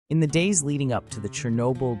In the days leading up to the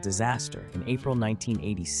Chernobyl disaster in April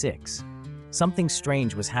 1986, something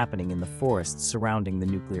strange was happening in the forests surrounding the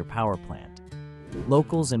nuclear power plant.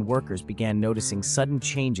 Locals and workers began noticing sudden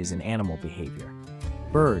changes in animal behavior.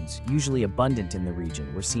 Birds, usually abundant in the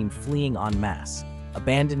region, were seen fleeing en masse,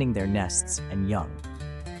 abandoning their nests and young.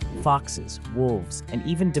 Foxes, wolves, and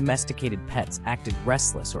even domesticated pets acted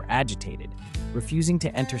restless or agitated, refusing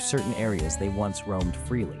to enter certain areas they once roamed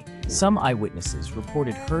freely. Some eyewitnesses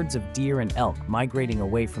reported herds of deer and elk migrating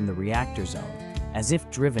away from the reactor zone, as if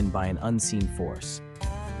driven by an unseen force.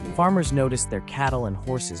 Farmers noticed their cattle and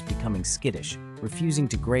horses becoming skittish, refusing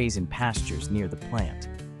to graze in pastures near the plant.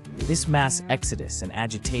 This mass exodus and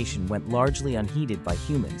agitation went largely unheeded by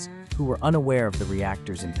humans, who were unaware of the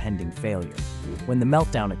reactor's impending failure. When the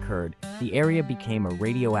meltdown occurred, the area became a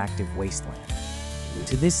radioactive wasteland.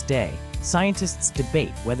 To this day, scientists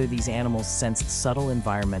debate whether these animals sensed subtle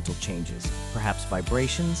environmental changes, perhaps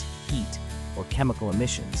vibrations, heat, or chemical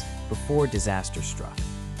emissions, before disaster struck.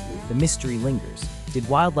 The mystery lingers. Did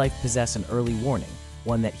wildlife possess an early warning,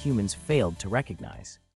 one that humans failed to recognize?